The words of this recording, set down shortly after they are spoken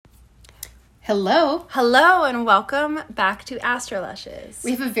Hello. Hello and welcome back to Astrolushes.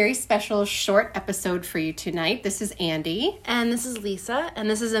 We have a very special short episode for you tonight. This is Andy. And this is Lisa, and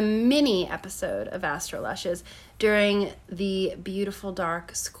this is a mini episode of Astrolushes during the beautiful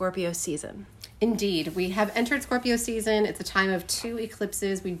dark Scorpio season. Indeed, we have entered Scorpio season. It's a time of 2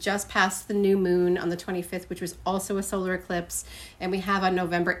 eclipses. We just passed the new moon on the 25th, which was also a solar eclipse. And we have on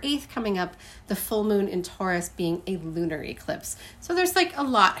November 8th coming up the full moon in Taurus being a lunar eclipse. So there's like a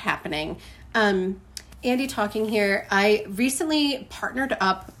lot happening. Andy talking here. I recently partnered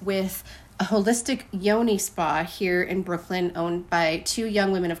up with a holistic yoni spa here in Brooklyn owned by 2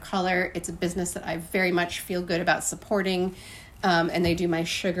 young women of color. It's a business that I very much feel good about supporting. And they do my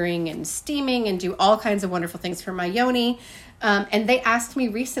sugaring and steaming and do all kinds of wonderful things for my yoni. And they asked me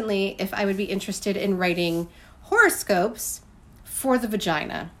recently if I would be interested in writing horoscopes for the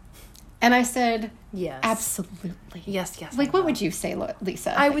vagina. And I said, yes. Absolutely. Yes. Like, what would you say,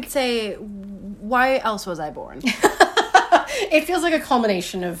 Lisa? I would say, why else was I born? It feels like a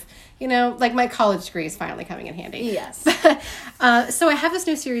culmination of, like my college degree is finally coming in handy. Yes. So I have this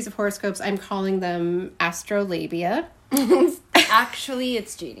new series of horoscopes. I'm calling them Astrolabia. Actually,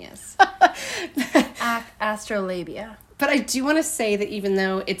 it's genius. Astrolabia. But I do want to say that even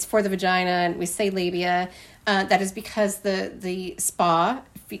though it's for the vagina and we say labia, that is because the spa,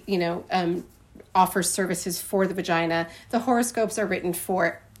 offers services for the vagina. The horoscopes are written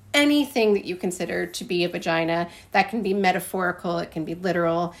for anything that you consider to be a vagina. That can be metaphorical, it can be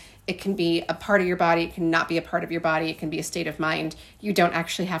literal, it can be a part of your body, it can not be a part of your body, it can be a state of mind. You don't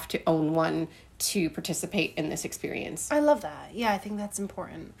actually have to own one to participate in this experience. I love that. Yeah, I think that's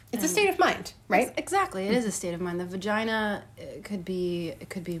important. It's a state of mind, right? Exactly. It is a state of mind. The vagina, it could be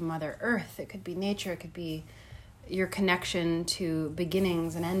Mother Earth, it could be nature, it could be your connection to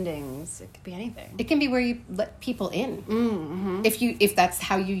beginnings and endings. It could be anything. It can be where you let people in. Mm-hmm. If that's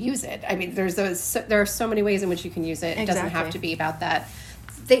how you use it. I mean, there are so many ways in which you can use it. It doesn't have to be about that.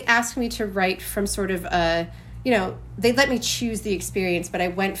 They asked me to write from sort of they let me choose the experience, but I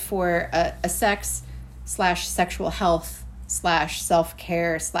went for a sex/sexual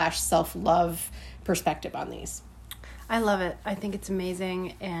health/self-care/ self-love perspective on these. I love it. I think it's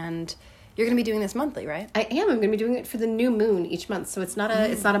amazing. And you're going to be doing this monthly, right? I am. I'm going to be doing it for the new moon each month. So it's not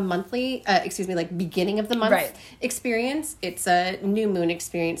a monthly, like beginning of the month experience. It's a new moon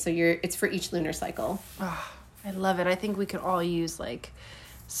experience. So it's for each lunar cycle. Oh, I love it. I think we could all use like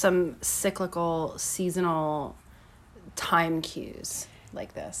some cyclical, seasonal time cues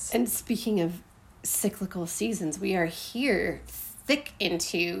like this. And speaking of cyclical seasons, we are here thick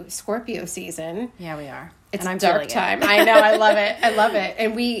into Scorpio season. Yeah, we are. It's dark time. I know. I love it. I love it.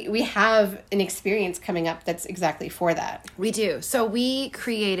 And we have an experience coming up that's exactly for that. We do. So we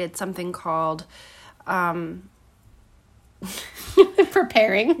created something called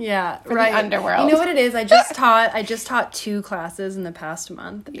preparing. Yeah, for the underworld. You know what it is? I just taught 2 classes in the past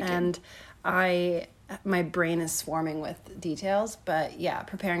month, and my brain is swarming with details. But yeah,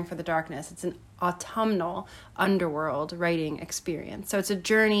 preparing for the darkness. It's an autumnal underworld writing experience. So it's a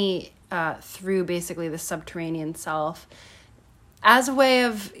journey through basically the subterranean self as a way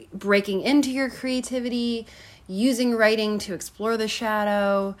of breaking into your creativity, using writing to explore the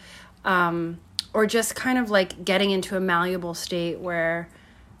shadow, or just kind of like getting into a malleable state where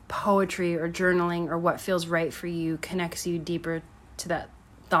poetry or journaling or what feels right for you connects you deeper to that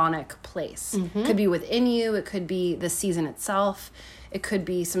chthonic place. Mm-hmm. It could be within you, it could be the season itself, it could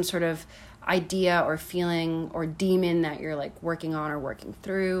be some sort of idea or feeling or demon that you're like working on or working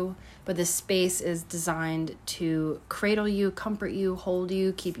through. But this space is designed to cradle you, comfort you, hold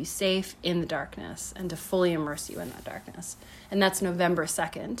you, keep you safe in the darkness, and to fully immerse you in that darkness. And that's November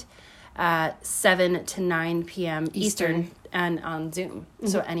 2nd at 7 to 9 p.m. Eastern and on Zoom. Mm-hmm.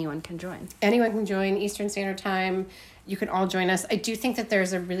 So anyone can join. Anyone can join Eastern Standard Time. You can all join us. I do think that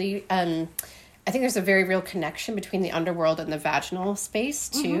there's a really... I think there's a very real connection between the underworld and the vaginal space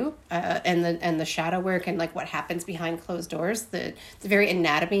too, and the shadow work and like what happens behind closed doors. The very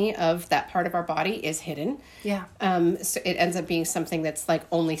anatomy of that part of our body is hidden. Yeah. So it ends up being something that's like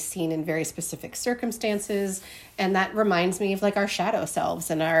only seen in very specific circumstances, and that reminds me of like our shadow selves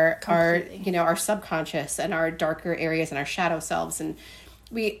and our subconscious and our darker areas and our shadow selves. And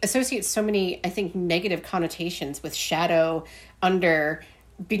we associate so many, I think, negative connotations with shadow, under,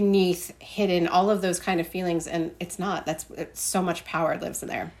 beneath, hidden, all of those kind of feelings, and it's not. It's so much power lives in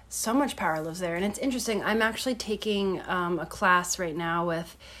there. So much power lives there, and it's interesting. I'm actually taking a class right now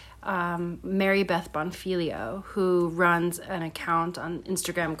with Mary Beth Bonfilio, who runs an account on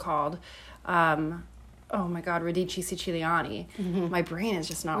Instagram called oh my God, Radici Siciliani. My brain is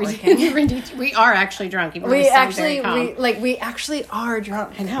just not working. We are actually drunk. Even though We actually are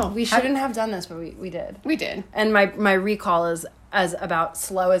drunk. I know. We shouldn't have done this, but we did. We did. And my recall is as about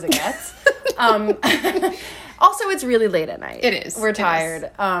slow as it gets. Also, it's really late at night. It is. We're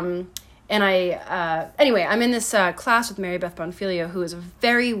tired. And anyway, I'm in this class with Mary Beth Bonfilio, who is a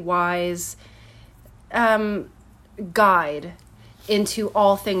very wise guide into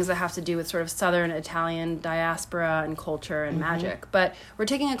all things that have to do with sort of Southern Italian diaspora and culture and magic. But we're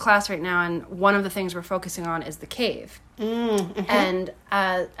taking a class right now, and one of the things we're focusing on is the cave. And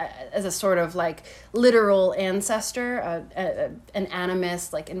as a sort of like literal ancestor, an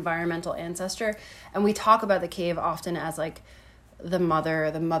animist, like environmental ancestor. And we talk about the cave often as like the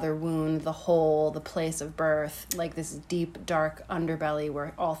mother wound, the hole, the place of birth, like this deep, dark underbelly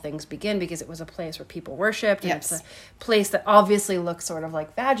where all things begin, because it was a place where people worshipped. And it's a place that obviously looks sort of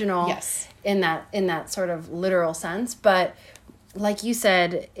like vaginal in that sort of literal sense. But like you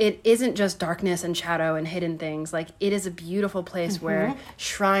said, it isn't just darkness and shadow and hidden things. Like, it is a beautiful place where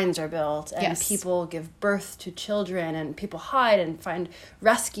shrines are built and people give birth to children and people hide and find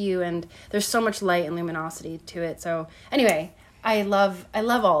rescue, and there's so much light and luminosity to it. So anyway, I love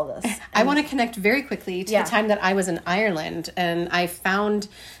all of this. I want to connect very quickly to the time that I was in Ireland, and I found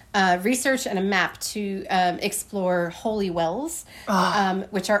research and a map to explore holy wells,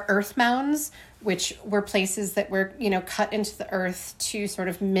 which are earth mounds, which were places that were, cut into the earth to sort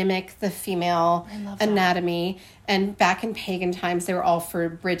of mimic the female anatomy. And back in pagan times, they were all for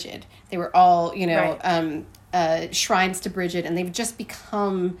Bridget. They were all, shrines to Bridget, and they've just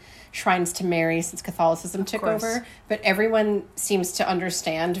become shrines to Mary since Catholicism took over. But everyone seems to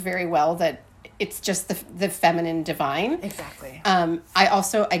understand very well that it's just the feminine divine. Exactly. I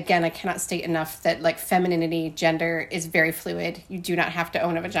also, again, I cannot state enough that like femininity, gender is very fluid. You do not have to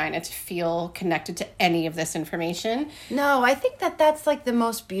own a vagina to feel connected to any of this information. No, I think that's like the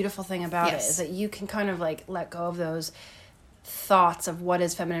most beautiful thing about it, is that you can kind of like let go of those thoughts of what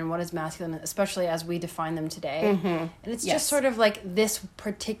is feminine, what is masculine, especially as we define them today. And it's just sort of like this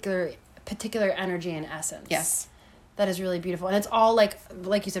particular energy and essence. Yes. That is really beautiful. And it's all like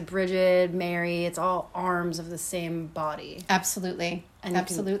you said, Bridget, Mary, it's all arms of the same body. Absolutely. And you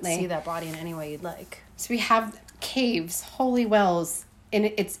can see that body in any way you'd like. So we have caves, holy wells, and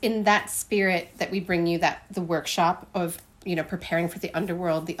it's in that spirit that we bring you the workshop of, preparing for the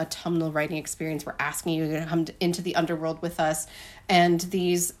underworld, the autumnal writing experience. We're asking you to come into the underworld with us. And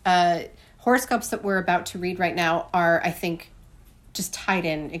these horoscopes that we're about to read right now are, I think, just tied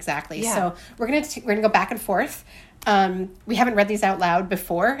in exactly. Yeah. So we're gonna go back and forth. We haven't read these out loud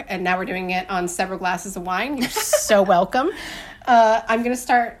before, and now we're doing it on several glasses of wine. You're so welcome. I'm going to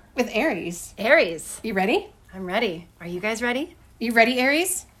start with Aries. Aries. You ready? I'm ready. Are you guys ready? You ready,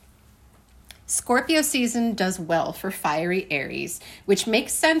 Aries? Scorpio season does well for fiery Aries, which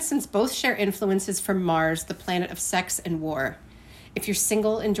makes sense since both share influences from Mars, the planet of sex and war. If you're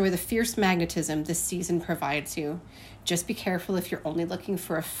single, enjoy the fierce magnetism this season provides you. Just be careful if you're only looking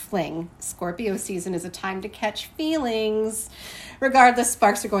for a fling. Scorpio season is a time to catch feelings. Regardless,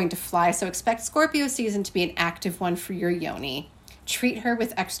 sparks are going to fly, so expect Scorpio season to be an active one for your yoni. Treat her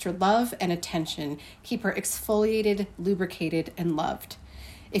with extra love and attention. Keep her exfoliated, lubricated, and loved.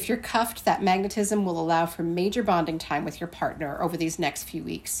 If you're cuffed, that magnetism will allow for major bonding time with your partner over these next few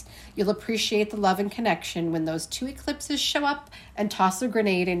weeks. You'll appreciate the love and connection when those two eclipses show up and toss a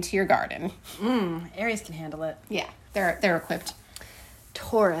grenade into your garden. Aries can handle it. Yeah, they're equipped.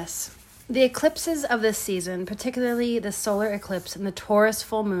 Taurus. The eclipses of this season, particularly the solar eclipse and the Taurus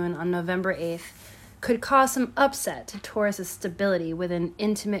full moon on November 8th, could cause some upset to Taurus's stability within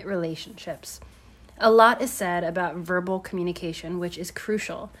intimate relationships. A lot is said about verbal communication, which is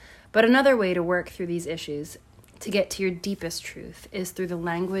crucial, but another way to work through these issues, to get to your deepest truth, is through the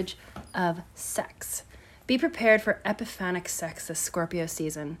language of sex. Be prepared for epiphanic sex this Scorpio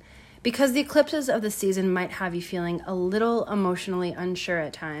season. Because the eclipses of the season might have you feeling a little emotionally unsure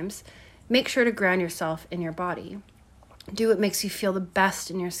at times, make sure to ground yourself in your body. Do what makes you feel the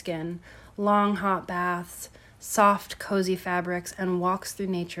best in your skin. Long, hot baths, soft, cozy fabrics, and walks through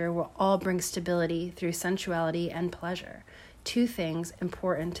nature will all bring stability through sensuality and pleasure. Two things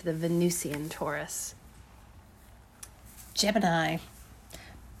important to the Venusian Taurus. Gemini.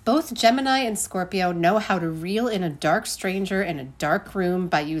 Both Gemini and Scorpio know how to reel in a dark stranger in a dark room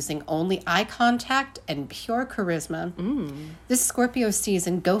by using only eye contact and pure charisma. This Scorpio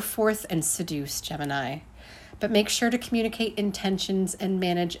season, go forth and seduce, Gemini. But make sure to communicate intentions and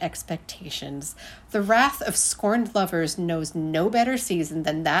manage expectations. The wrath of scorned lovers knows no better season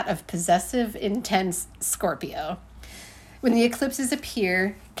than that of possessive, intense Scorpio. When the eclipses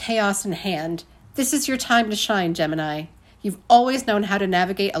appear, chaos in hand, This is your time to shine, Gemini. You've always known how to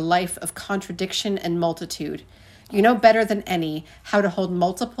navigate a life of contradiction and multitude. You know better than any how to hold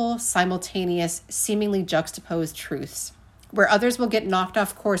multiple, simultaneous, seemingly juxtaposed truths. Where others will get knocked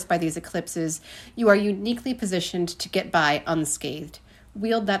off course by these eclipses, you are uniquely positioned to get by unscathed.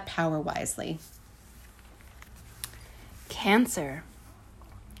 Wield that power wisely. Cancer.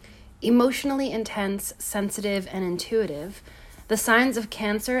 Emotionally intense, sensitive, and intuitive, the signs of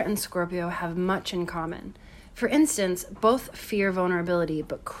Cancer and Scorpio have much in common. For instance, both fear vulnerability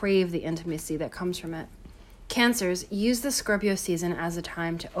but crave the intimacy that comes from it. Cancers use the Scorpio season as a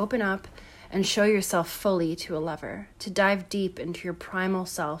time to open up and show yourself fully to a lover, to dive deep into your primal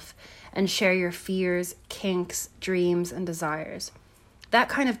self and share your fears, kinks, dreams, and desires. That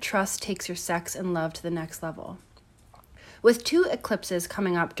kind of trust takes your sex and love to the next level. With 2 eclipses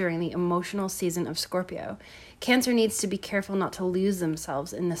coming up during the emotional season of Scorpio, Cancer needs to be careful not to lose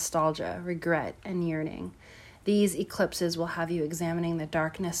themselves in nostalgia, regret, and yearning. These eclipses will have you examining the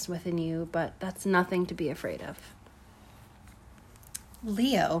darkness within you, but that's nothing to be afraid of.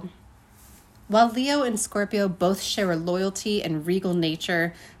 Leo. While Leo and Scorpio both share a loyalty and regal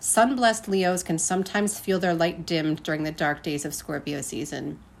nature, sun-blessed Leos can sometimes feel their light dimmed during the dark days of Scorpio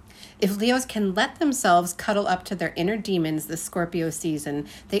season. If Leos can let themselves cuddle up to their inner demons this Scorpio season,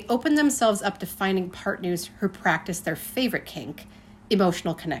 they open themselves up to finding partners who practice their favorite kink,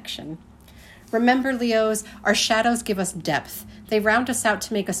 emotional connection. Remember, Leos, our shadows give us depth. They round us out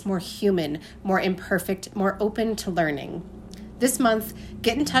to make us more human, more imperfect, more open to learning. This month,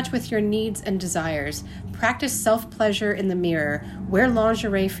 get in touch with your needs and desires. Practice self-pleasure in the mirror. Wear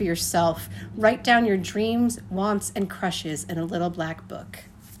lingerie for yourself. Write down your dreams, wants, and crushes in a little black book.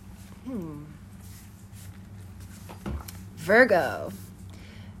 Virgo.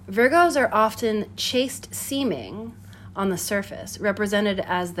 Virgos are often chaste seeming on the surface, represented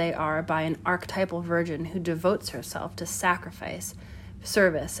as they are by an archetypal virgin who devotes herself to sacrifice,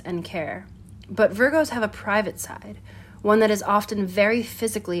 service, and care. But Virgos have a private side, one that is often very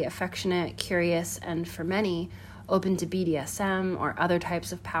physically affectionate, curious, and for many, open to BDSM or other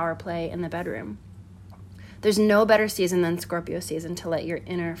types of power play in the bedroom. There's no better season than Scorpio season to let your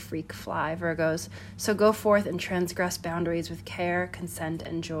inner freak fly, Virgos, so go forth and transgress boundaries with care, consent,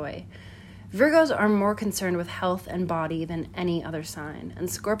 and joy. Virgos are more concerned with health and body than any other sign, and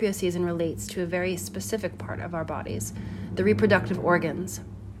Scorpio season relates to a very specific part of our bodies, the reproductive organs.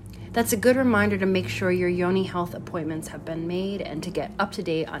 That's a good reminder to make sure your yoni health appointments have been made and to get up to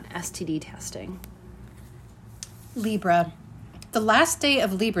date on STD testing. Libra. The last day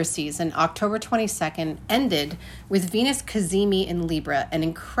of Libra season, October 22nd, ended with Venus Cazimi in Libra, an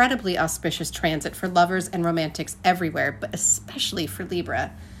incredibly auspicious transit for lovers and romantics everywhere, but especially for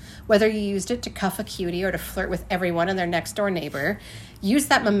Libra. Whether you used it to cuff a cutie or to flirt with everyone and their next-door neighbor, use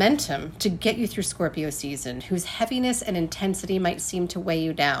that momentum to get you through Scorpio season, whose heaviness and intensity might seem to weigh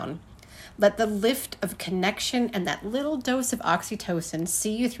you down. Let the lift of connection and that little dose of oxytocin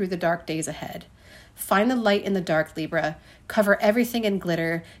see you through the dark days ahead. Find the light in the dark, Libra. Cover everything in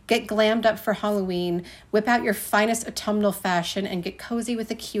glitter. Get glammed up for Halloween. Whip out your finest autumnal fashion and get cozy with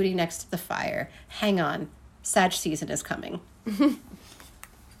a cutie next to the fire. Hang on. Sag season is coming.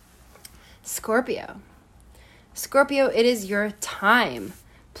 Scorpio. Scorpio, it is your time.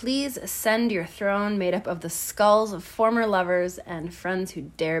 Please ascend your throne made up of the skulls of former lovers and friends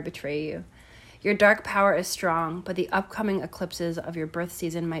who dare betray you. Your dark power is strong, but the upcoming eclipses of your birth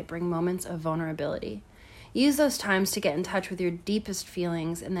season might bring moments of vulnerability. Use those times to get in touch with your deepest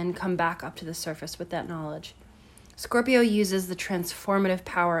feelings and then come back up to the surface with that knowledge. Scorpio uses the transformative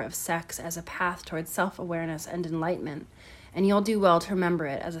power of sex as a path towards self-awareness and enlightenment, and you'll do well to remember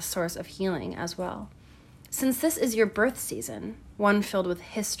it as a source of healing as well. Since this is your birth season, one filled with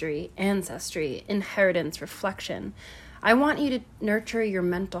history, ancestry, inheritance, reflection, I want you to nurture your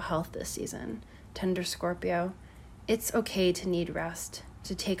mental health this season. Tender Scorpio, it's okay to need rest,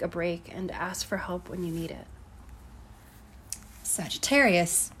 to take a break, and ask for help when you need it.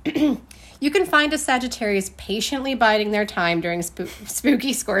 Sagittarius. You can find a Sagittarius patiently biding their time during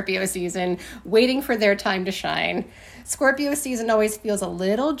spooky Scorpio season, waiting for their time to shine. Scorpio season always feels a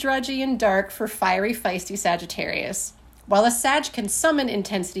little drudgy and dark for fiery, feisty Sagittarius. While a Sag can summon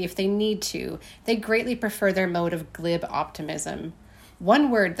intensity if they need to, they greatly prefer their mode of glib optimism.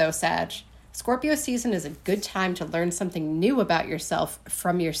 One word, though, Sag. Scorpio season is a good time to learn something new about yourself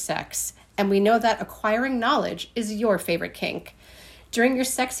from your sex, and we know that acquiring knowledge is your favorite kink. During your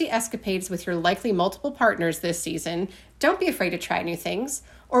sexy escapades with your likely multiple partners this season, don't be afraid to try new things,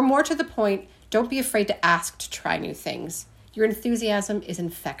 or more to the point, don't be afraid to ask to try new things. Your enthusiasm is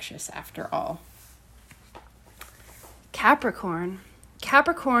infectious after all. Capricorn.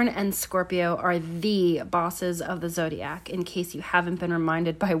 Capricorn and Scorpio are the bosses of the zodiac, in case you haven't been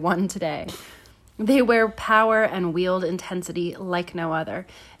reminded by one today. They wear power and wield intensity like no other,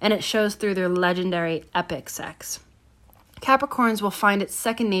 and it shows through their legendary epic sex. Capricorns will find it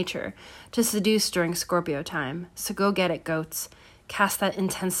second nature to seduce during Scorpio time, so go get it, goats. Cast that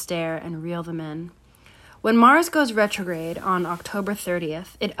intense stare and reel them in. When Mars goes retrograde on October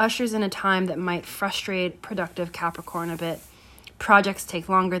 30th, it ushers in a time that might frustrate productive Capricorn a bit. Projects take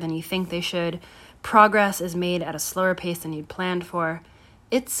longer than you think they should. Progress is made at a slower pace than you'd planned for.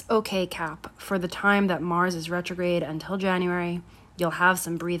 It's okay, Cap. For the time that Mars is retrograde until January, you'll have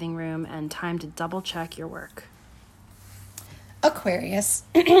some breathing room and time to double-check your work. Aquarius.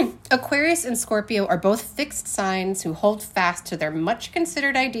 Aquarius and Scorpio are both fixed signs who hold fast to their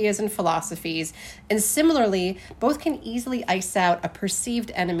much-considered ideas and philosophies, and similarly, both can easily ice out a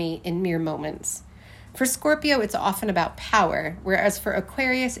perceived enemy in mere moments. For Scorpio, it's often about power, whereas for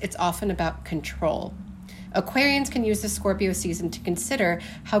Aquarius, it's often about control. Aquarians can use the Scorpio season to consider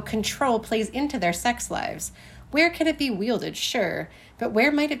how control plays into their sex lives. Where can it be wielded? Sure, but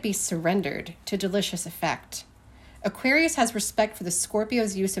where might it be surrendered to delicious effect? Aquarius has respect for the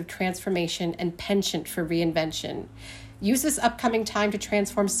Scorpio's use of transformation and penchant for reinvention. Use this upcoming time to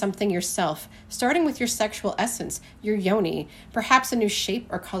transform something yourself, starting with your sexual essence, your yoni, perhaps a new shape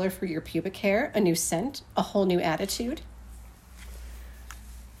or color for your pubic hair, a new scent, a whole new attitude.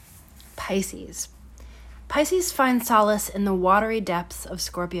 Pisces. Pisces find solace in the watery depths of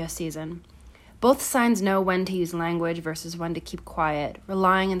Scorpio season. Both signs know when to use language versus when to keep quiet,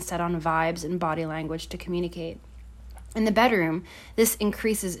 relying instead on vibes and body language to communicate. In the bedroom, this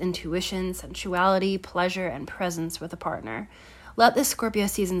increases intuition, sensuality, pleasure, and presence with a partner. Let this Scorpio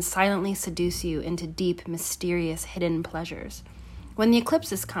season silently seduce you into deep, mysterious, hidden pleasures. When the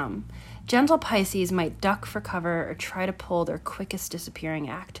eclipses come, gentle Pisces might duck for cover or try to pull their quickest disappearing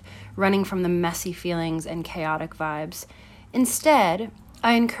act, running from the messy feelings and chaotic vibes. Instead,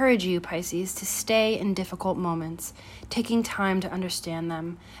 I encourage you, Pisces, to stay in difficult moments, taking time to understand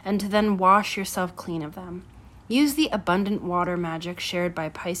them, and to then wash yourself clean of them. Use the abundant water magic shared by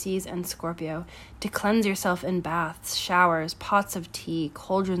Pisces and Scorpio to cleanse yourself in baths, showers, pots of tea,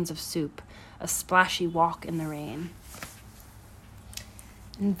 cauldrons of soup, a splashy walk in the rain.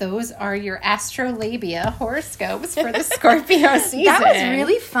 And those are your astrolabia horoscopes for the Scorpio season. That was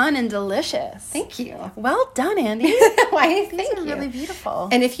really fun and delicious. Thank you. Well done, Andy. Why, These thank are you. really beautiful.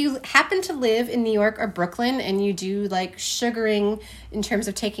 And if you happen to live in New York or Brooklyn and you do like sugaring in terms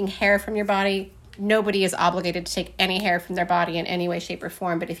of taking hair from your body, nobody is obligated to take any hair from their body in any way, shape, or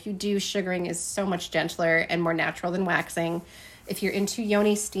form. But if you do, sugaring is so much gentler and more natural than waxing. If you're into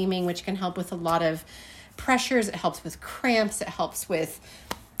yoni steaming, which can help with a lot of pressures, it helps with cramps, it helps with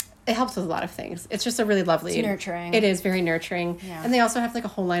a lot of things. It's just a really lovely... It's nurturing. It is very nurturing. Yeah. And they also have like a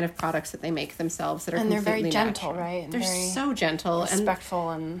whole line of products that they make themselves that are And they're completely very gentle, natural. right? And They're very so gentle.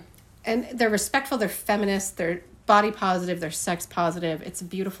 respectful and they're respectful, they're feminist, they're body positive, they're sex positive. It's a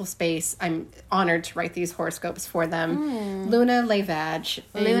beautiful space. I'm honored to write these horoscopes for them. Luna Le Vag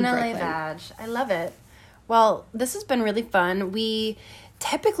in Luna Brooklyn. Le Vag. I love it. Well, this has been really fun. We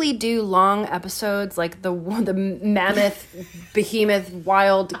typically do long episodes like the mammoth, behemoth,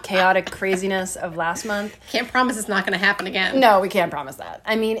 wild, chaotic craziness of last month. Can't promise it's not going to happen again. No, we can't promise that.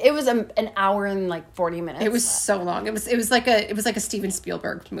 I mean, it was an hour and like 40 minutes. It was so long. It was like a Steven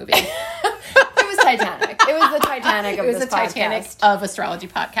Spielberg movie. It was Titanic. It was the Titanic of It was this the Titanic podcast. of astrology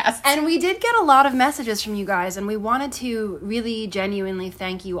podcasts. And we did get a lot of messages from you guys, and we wanted to really genuinely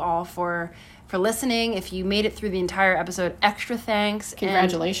thank you all for listening. If you made it through the entire episode, extra thanks.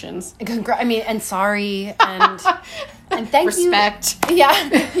 Congratulations. And sorry. And thank Respect. you.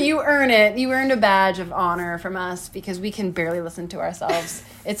 Yeah, you earn it. You earned a badge of honor from us because we can barely listen to ourselves.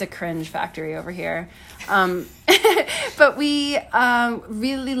 It's a cringe factory over here. But we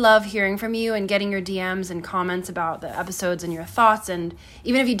really love hearing from you and getting your DMs and comments about the episodes and your thoughts. And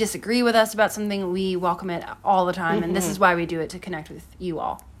even if you disagree with us about something, we welcome it all the time. And this is why we do it, to connect with you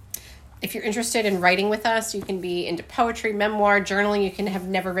all. If you're interested in writing with us, you can be into poetry, memoir, journaling. You can have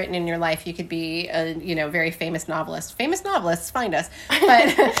never written in your life. You could be a very famous novelist. Famous novelists, find us.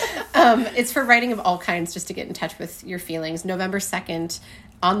 But it's for writing of all kinds, just to get in touch with your feelings. November 2nd,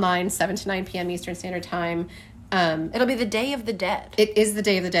 online, 7 to 9 p.m. Eastern Standard Time. It'll be the Day of the Dead. It is the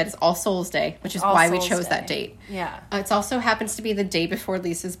Day of the Dead. It's All Souls Day, which is All why we Souls chose Day. that date. Yeah. It also happens to be the day before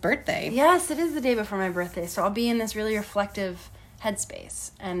Lisa's birthday. Yes, it is the day before my birthday, so I'll be in this really reflective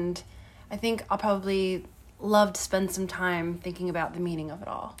headspace, and I think I'll probably love to spend some time thinking about the meaning of it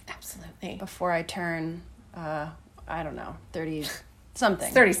all Absolutely. before I turn, 30 something.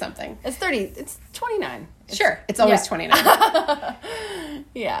 It's 30-something. It's 30. It's 29. Sure. It's always 29.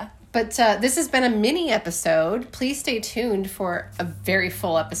 Yeah. But this has been a mini episode. Please stay tuned for a very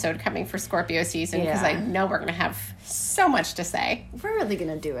full episode coming for Scorpio season because I know we're going to have so much to say. We're really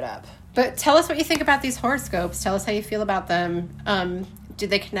going to do it up. But tell us what you think about these horoscopes. Tell us how you feel about them. Do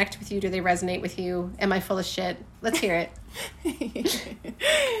they connect with you? Do they resonate with you? Am I full of shit? Let's hear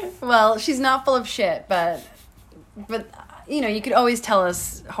it. Well, she's not full of shit, but you could always tell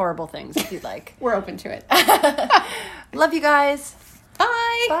us horrible things if you'd like. We're open to it. Love you guys.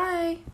 Bye. Bye.